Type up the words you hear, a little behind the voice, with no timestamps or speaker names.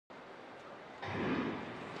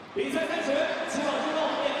Well,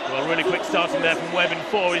 really quick starting there from Webb in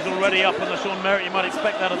 4. He's already up on the Sean Merritt. You might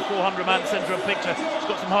expect that at the 400-man centre of picture. He's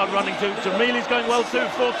got some hard running too. Jamili's going well too,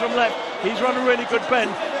 4th from left. He's run a really good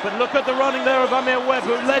bend. But look at the running there of Amir Webb,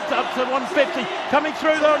 who led up to 150. Coming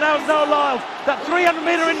through though now is Noah Lyles. That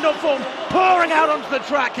 300-metre indoor form pouring out onto the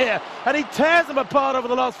track here. And he tears them apart over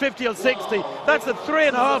the last 50 or 60. That's a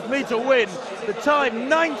 3.5-metre win. The time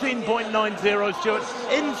 19.90, Stuart,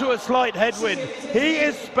 into a slight headwind. He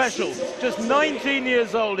is special, just 19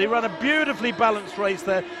 years old. He ran a beautifully balanced race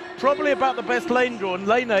there. Probably about the best lane draw in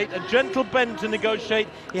lane 8, a gentle bend to negotiate.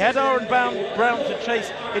 He had Aaron Brown to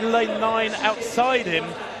chase in lane 9 outside him.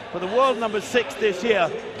 For the world number 6 this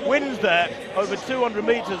year, wins there over 200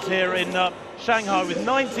 metres here in Shanghai with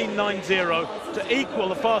 19.90 to equal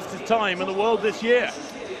the fastest time in the world this year.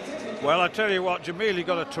 Well, I tell you what, Jamili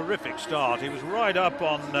got a terrific start. He was right up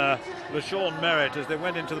on LeSean Merritt as they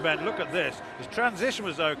went into the bend. Look at this. His transition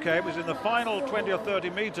was okay. It was in the final 20 or 30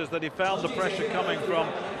 metres that he found the pressure coming from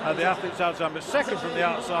the athletes outside. But second from the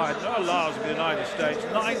outside, Noah Lyles of the United States,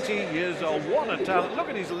 19 years old. What a talent. Look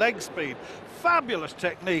at his leg speed. Fabulous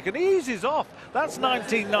technique, and eases off. That's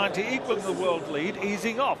 19.90, equaling the world lead,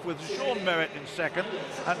 easing off with Sean Merritt in second,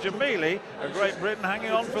 and Jamili of Great Britain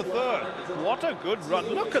hanging on for 3rd. What a good run.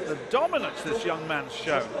 Look at the dominance this young man's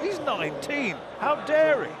shown. He's 19. How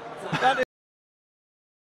dare he? That